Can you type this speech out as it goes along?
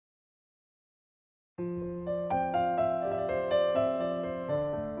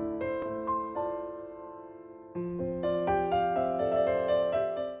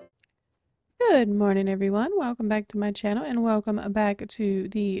Good morning, everyone. Welcome back to my channel and welcome back to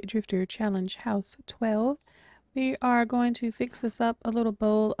the Drifter Challenge House 12. We are going to fix us up a little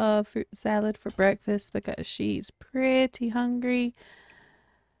bowl of fruit salad for breakfast because she's pretty hungry.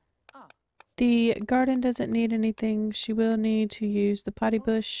 The garden doesn't need anything. She will need to use the potty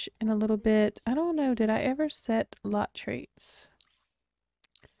bush in a little bit. I don't know, did I ever set lot traits?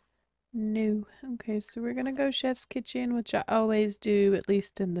 No. Okay, so we're gonna go Chef's Kitchen, which I always do, at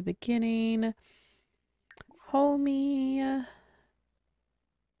least in the beginning. Homie.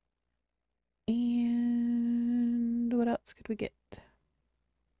 And what else could we get?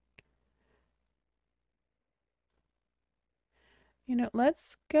 You know,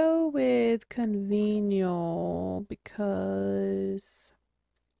 let's go with convenial because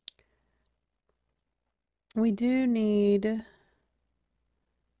we do need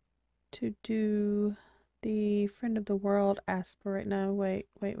to do the friend of the world aspirate. No, wait.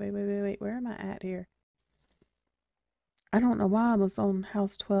 Where am I at here? I don't know why I was on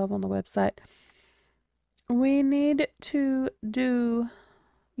house 12 on the website. We need to do,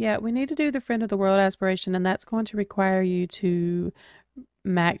 yeah, we need to do the friend of the world aspiration, and that's going to require you to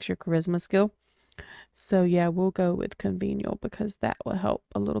max your charisma skill. So yeah, we'll go with convenial because that will help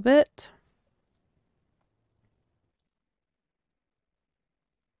a little bit.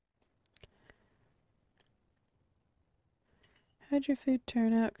 How'd your food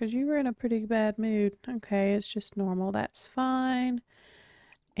turn out? Because you were in a pretty bad mood. Okay, it's just normal. That's fine.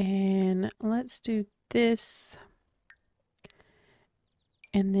 And let's do this.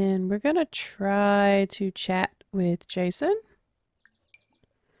 And then we're going to try to chat with Jason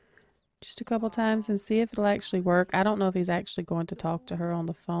just a couple times and see if it'll actually work. I don't know if he's actually going to talk to her on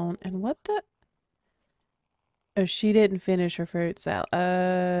the phone. And what the? Oh, she didn't finish her fruit salad.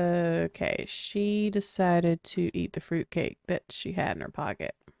 Okay, she decided to eat the fruitcake that she had in her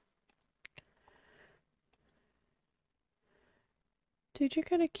pocket. Dude, you're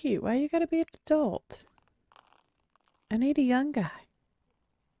kind of cute. Why you gotta be an adult? I need a young guy.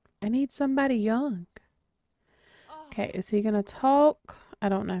 I need somebody young. Okay, is he gonna talk? I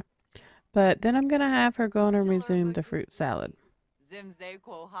don't know. But then I'm gonna have her go on and resume the fruit salad.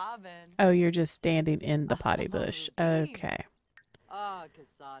 Oh, you're just standing in the potty bush. Okay.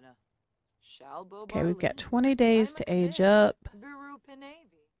 Okay, we've got 20 days to age up.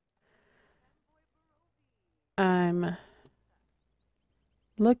 I'm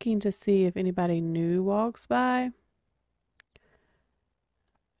looking to see if anybody new walks by.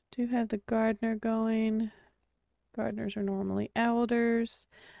 Do have the gardener going. Gardeners are normally elders.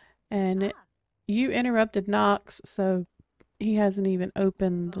 And you interrupted Knox, so he hasn't even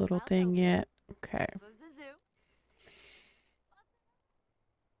opened the little thing yet. Okay.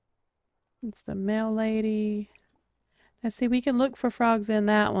 It's the mail lady. Now see, we can look for frogs in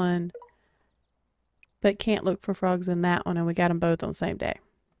that one, but can't look for frogs in that one, and we got them both on the same day.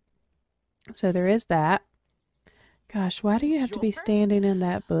 So there is that. Gosh, why do you have to be standing in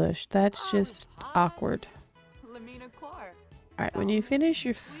that bush? That's just awkward. Alright, when you finish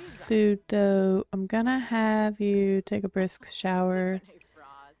your food, though, I'm gonna have you take a brisk shower.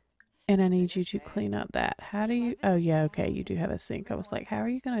 And I need you to clean up that. How do you... Oh, yeah, okay, you do have a sink. I was like, how are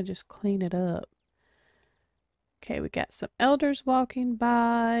you gonna just clean it up? Okay, we got some elders walking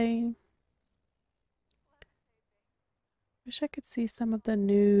by. Wish I could see some of the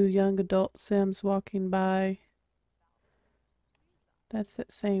new young adult Sims walking by. That's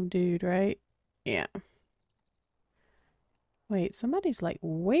that same dude, right? Yeah. Wait, somebody's like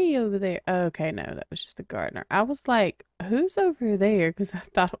way over there. Okay, no, that was just the gardener. I was like, who's over there? Because I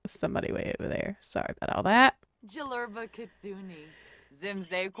thought it was somebody way over there. Sorry about all that.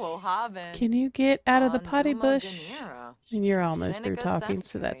 Can you get out of the potty bush? And you're almost through talking,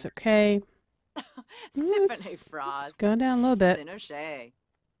 so that's okay. It's going down a little bit.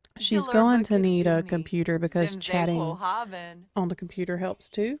 She's going to need a computer because chatting on the computer helps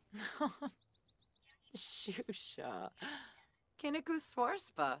too. She's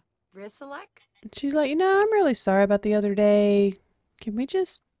like, you know, I'm really sorry about the other day. Can we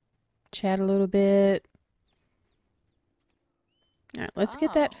just chat a little bit? All right, let's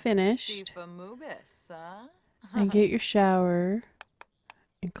get that finished. And get your shower.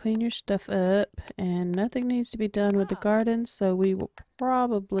 And clean your stuff up. And nothing needs to be done with the garden, so we will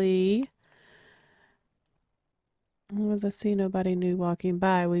probably... As long as I see nobody new walking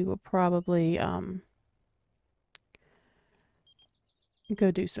by, we will probably go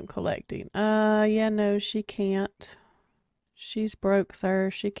do some collecting. Yeah, no, she can't. She's broke, sir.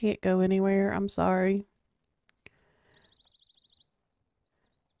 She can't go anywhere. I'm sorry.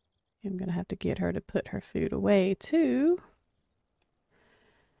 I'm gonna have to get her to put her food away, too.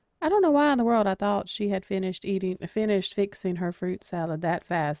 I don't know why in the world I thought she had finished fixing her fruit salad that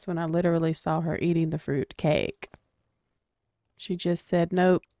fast when I literally saw her eating the fruit cake. She just said,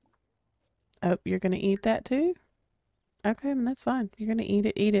 nope. Oh, you're going to eat that too? Okay, that's fine. You're going to eat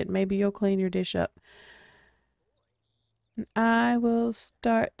it, eat it. Maybe you'll clean your dish up. And I will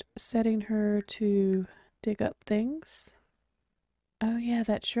start setting her to dig up things. Oh, yeah,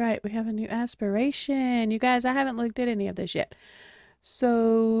 that's right. We have a new aspiration. You guys, I haven't looked at any of this yet.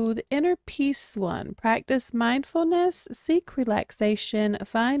 So, the inner peace one, practice mindfulness, seek relaxation,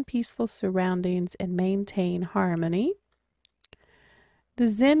 find peaceful surroundings, and maintain harmony. The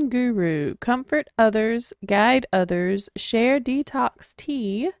Zen Guru, comfort others, guide others, share detox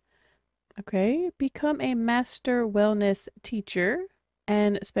tea. Okay, become a master wellness teacher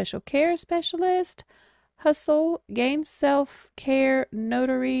and special care specialist. Hustle, gain self-care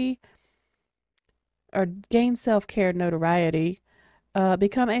notary, or gain self-care notoriety.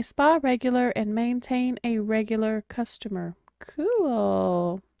 Become a spa regular and maintain a regular customer.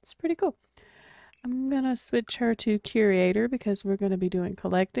 Cool. It's pretty cool. I'm going to switch her to curator because we're going to be doing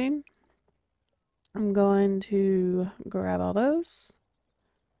collecting. I'm going to grab all those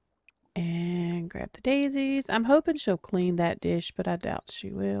and grab the daisies. I'm hoping she'll clean that dish, but I doubt she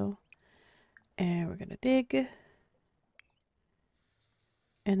will. And we're going to dig.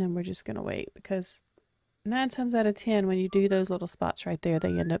 And then we're just going to wait because 9 times out of 10, when you do those little spots right there, they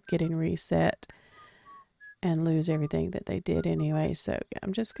end up getting reset and lose everything that they did anyway. So yeah,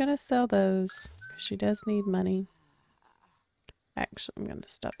 I'm just going to sell those because she does need money. Actually, I'm going to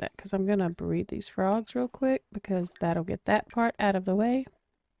stop that because I'm going to breed these frogs real quick because that'll get that part out of the way.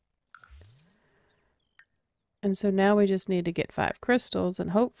 And so now we just need to get 5 crystals,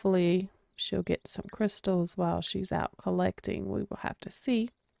 and hopefully she'll get some crystals while she's out collecting. We will have to see.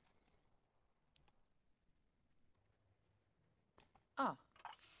 Oh.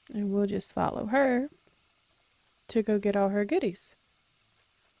 And we'll just follow her to go get all her goodies.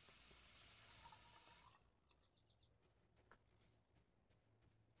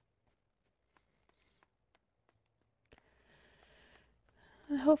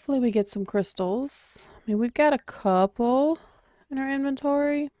 Hopefully we get some crystals. I mean, we've got a couple in our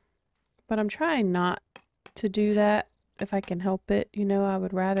inventory, but I'm trying not to do that if I can help it. You know, I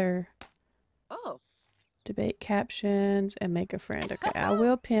would rather debate captions and make a friend. Okay, I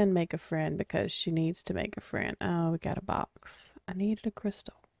will pin make a friend because she needs to make a friend. Oh, we got a box. I needed a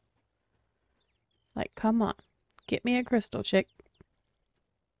crystal. Like, come on. Get me a crystal, chick.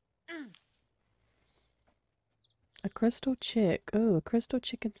 A crystal chick. Oh, a crystal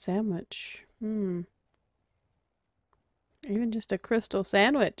chicken sandwich. Even just a crystal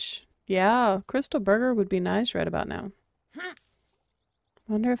sandwich. Yeah, crystal burger would be nice right about now.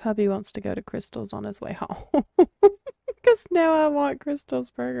 Wonder if hubby wants to go to Crystal's on his way home. Because now I want Crystal's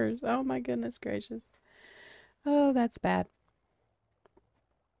burgers. Oh my goodness gracious. Oh, that's bad.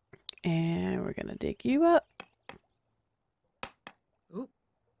 And we're going to dig you up. Ooh.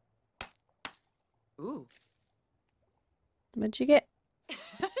 Ooh. What'd you get?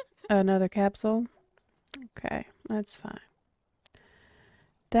 Another capsule? Okay, that's fine.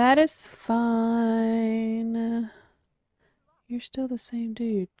 That is fine. You're still the same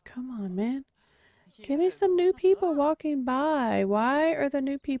dude. Come on, man. Yes. Give me some new people walking by. Why are the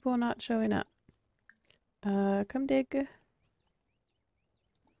new people not showing up? Come dig.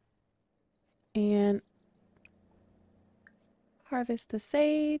 And harvest the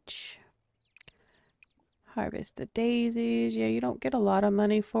sage. Harvest the daisies. Yeah, you don't get a lot of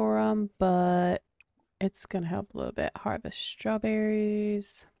money for them, but it's going to help a little bit. Harvest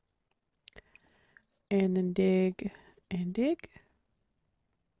strawberries. And then dig and dig.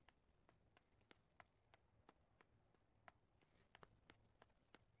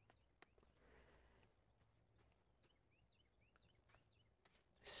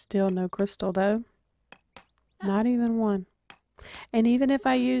 Still no crystal though. Not even one. And even if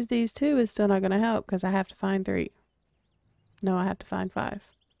I use these 2, it's still not going to help because I have to find 3. No, I have to find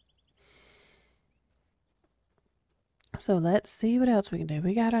 5. So let's see what else we can do.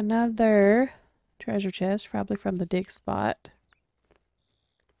 We got another treasure chest, probably from the dig spot.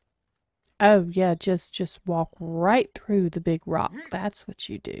 Oh, yeah, just walk right through the big rock. That's what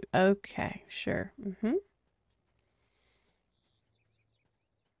you do. Okay, sure.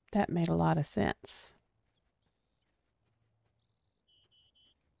 That made a lot of sense.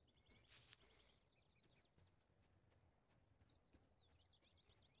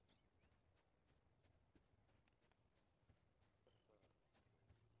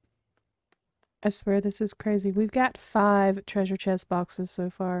 I swear this is crazy. We've got 5 treasure chest boxes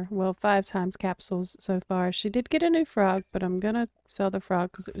so far. Well, 5 times capsules so far. She did get a new frog, but I'm gonna sell the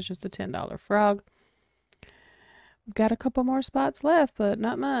frog because it was just a $10 frog. We've got a couple more spots left, but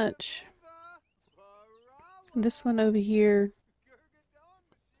not much. This one over here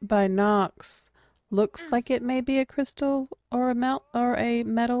by Knox looks like it may be a crystal or a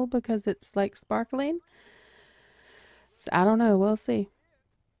metal because it's like sparkling. So I don't know. We'll see.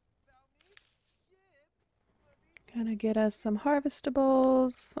 Gonna get us some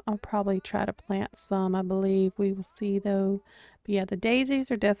harvestables. I'll probably try to plant some, I believe. We will see though. But yeah, the daisies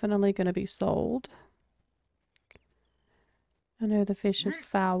are definitely going to be sold. I know the fish is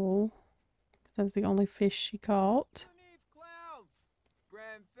foul. That was the only fish she caught.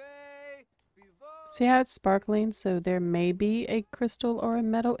 See how it's sparkling? So there may be a crystal or a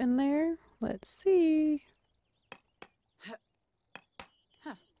metal in there. Let's see.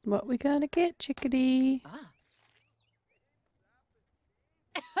 What we gonna get, chickadee?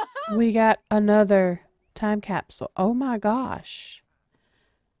 We got another time capsule. Oh my gosh.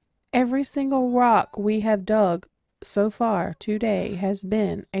 Every single rock we have dug so far today has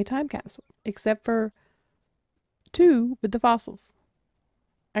been a time capsule, except for 2 with the fossils.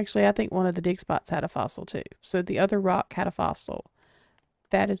 Actually, I think one of the dig spots had a fossil too. So the other rock had a fossil.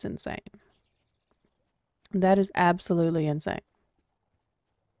 That is insane. That is absolutely insane.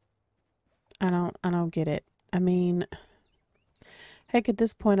 I don't get it. I mean, heck, at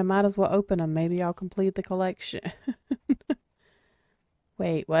this point, I might as well open them. Maybe I'll complete the collection.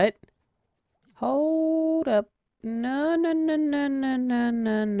 Wait, what? Hold up. No, no, no, no, no, no,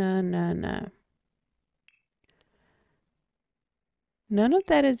 no, no, no, no. None of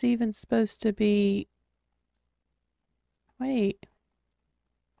that is even supposed to be... Wait.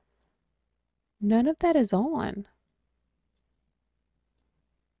 None of that is on.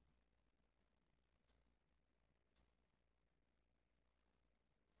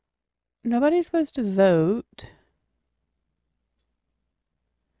 Nobody's supposed to vote.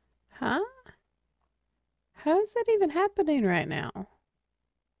 Huh? How is that even happening right now?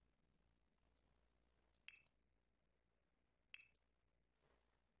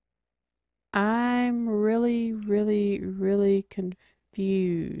 I'm really, really, really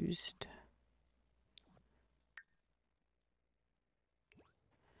confused.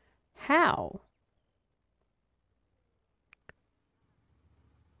 How?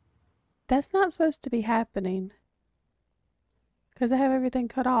 That's not supposed to be happening. Because I have everything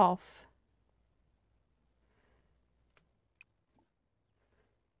cut off.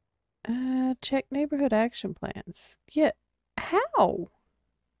 Check neighborhood action plans. Yeah, how?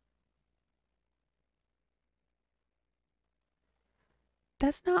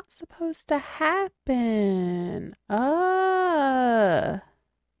 That's not supposed to happen. Yeah,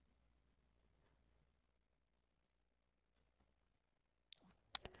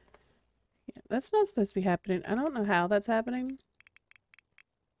 that's not supposed to be happening. I don't know how that's happening.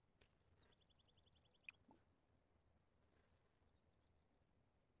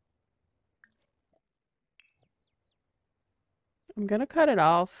 I'm gonna cut it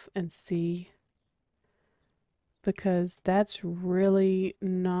off and see, because that's really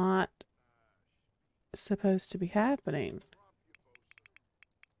not supposed to be happening.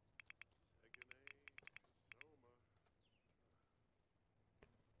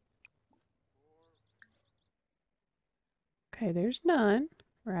 Okay, there's none,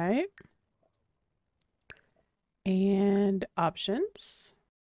 right? And options.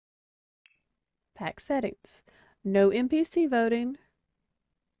 Pack settings. No NPC voting.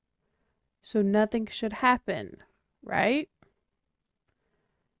 So nothing should happen, right?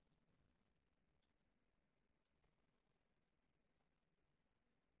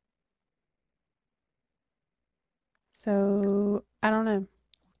 So, I don't know.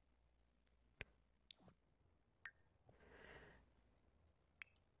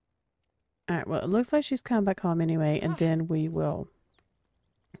 Alright, well, it looks like she's come back home anyway, and then we will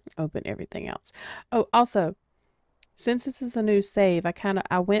open everything else. Oh, also, since this is a new save,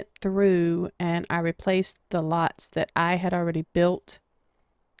 I went through and I replaced the lots that I had already built.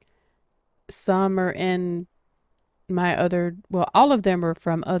 Some are in my other, well, all of them are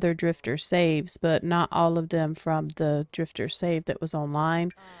from other Drifter saves, but not all of them from the Drifter save that was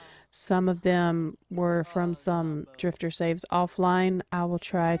online. Some of them were from some Drifter saves offline. I will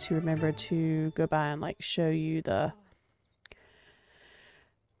try to remember to go by and like show you the...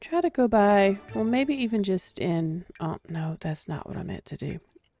 Try to go by, well, maybe even just in, oh, no, that's not what I meant to do.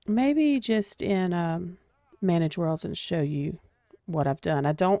 Maybe just in Manage Worlds and show you what I've done.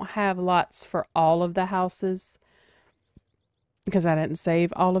 I don't have lots for all of the houses because I didn't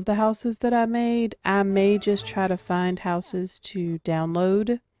save all of the houses that I made. I may just try to find houses to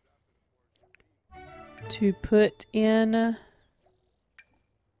download to put in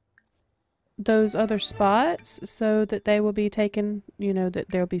those other spots so that they will be taken, you know, that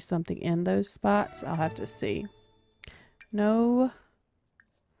there'll be something in those spots. I'll have to see. No.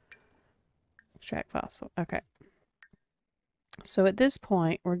 Extract fossil. Okay. So at this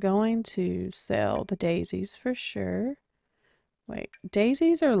point, we're going to sell the daisies for sure. Wait,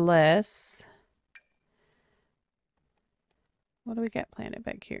 daisies are less. What do we got planted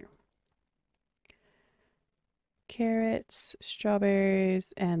back here? Carrots,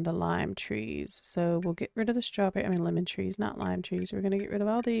 strawberries, and the lime trees. So we'll get rid of the lemon trees, not lime trees. We're going to get rid of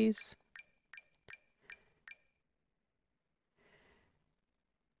all these.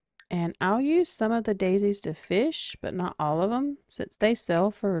 And I'll use some of the daisies to fish, but not all of them. Since they sell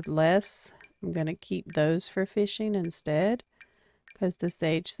for less, I'm going to keep those for fishing instead, because the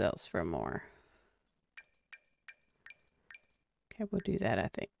sage sells for more. Okay, we'll do that, I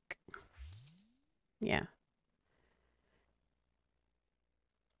think. Yeah.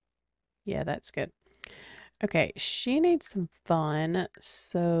 Yeah, that's good. Okay, she needs some fun,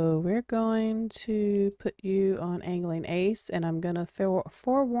 so we're going to put you on Angling Ace, and I'm going to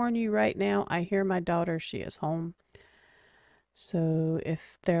forewarn you right now, I hear my daughter, she is home. So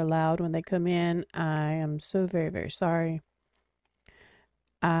if they're loud when they come in, I am so very, very sorry.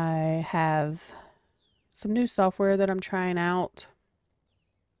 I have some new software that I'm trying out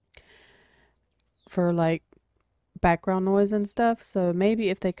for like background noise and stuff, so maybe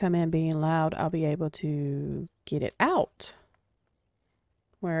if they come in being loud, I'll be able to get it out,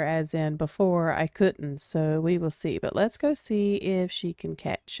 whereas in before I couldn't. So we will see, but let's go see if she can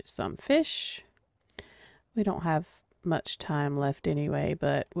catch some fish. We don't have much time left anyway,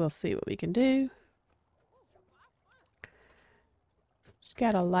 but we'll see what we can do. She's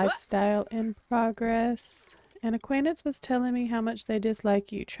got a lifestyle in progress. An acquaintance was telling me how much they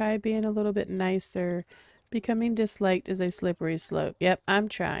dislike you. Try being a little bit nicer. Becoming disliked is a slippery slope. Yep, I'm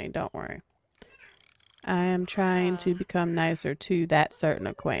trying. Don't worry. I am trying to become nicer to that certain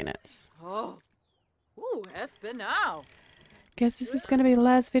acquaintance. Oh, ooh, it's been now. Guess this is going to be the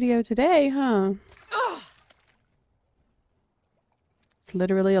last video today, huh? It's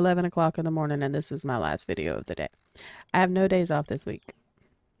literally 11 o'clock in the morning, and this is my last video of the day. I have no days off this week.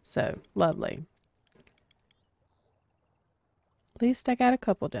 So, lovely. At least I got a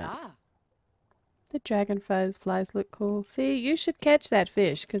couple done. The dragonflies look cool. See, you should catch that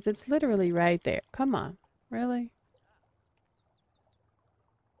fish because it's literally right there. Come on. Really?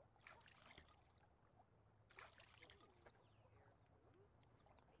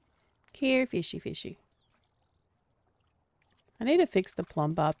 Here, fishy, fishy. I need to fix the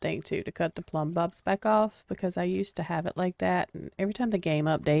plumb bob thing too, to cut the plumb bobs back off, because I used to have it like that, and every time the game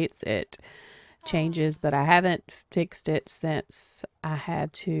updates it changes, but I haven't fixed it since I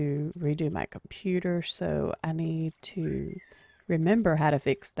had to redo my computer, so I need to remember how to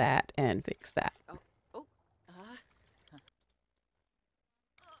fix that and fix that.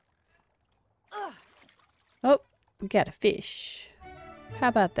 Oh, we got a fish. How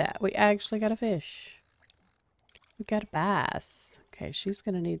about that? We actually got a fish. We got a bass. Okay, she's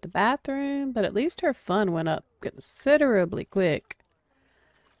gonna need the bathroom, but at least her fun went up considerably quick.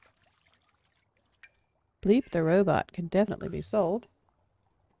 Bleep the robot can definitely be sold.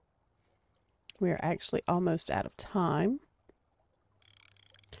 We're actually almost out of time.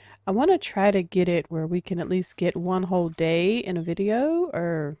 I want to try to get it where we can at least get one whole day in a video,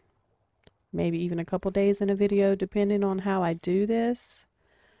 or maybe even a couple days in a video, depending on how I do this.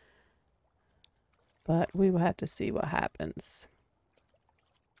 But we will have to see what happens.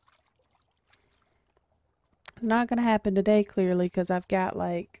 It's not going to happen today, clearly, because I've got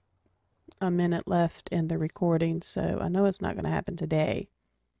like a minute left in the recording, so I know it's not going to happen today.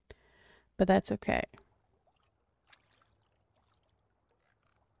 But that's okay.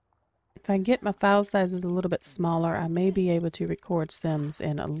 If I get my file sizes a little bit smaller, I may be able to record Sims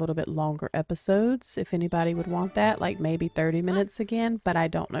in a little bit longer episodes, if anybody would want that, like maybe 30 minutes again, but I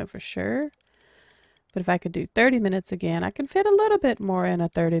don't know for sure. But if I could do 30 minutes again, I can fit a little bit more in a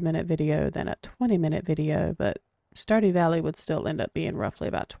 30-minute video than a 20-minute video, but Stardew Valley would still end up being roughly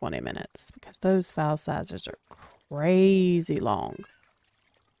about 20 minutes because those file sizes are crazy long.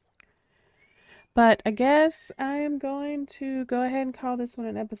 But I guess I am going to go ahead and call this one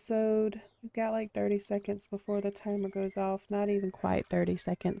an episode. We've got like 30 seconds before the timer goes off. Not even quite 30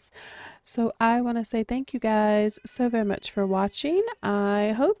 seconds. So I want to say thank you guys so very much for watching.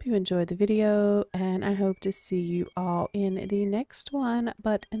 I hope you enjoyed the video, and I hope to see you all in the next one.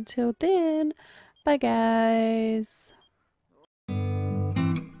 But until then, bye guys.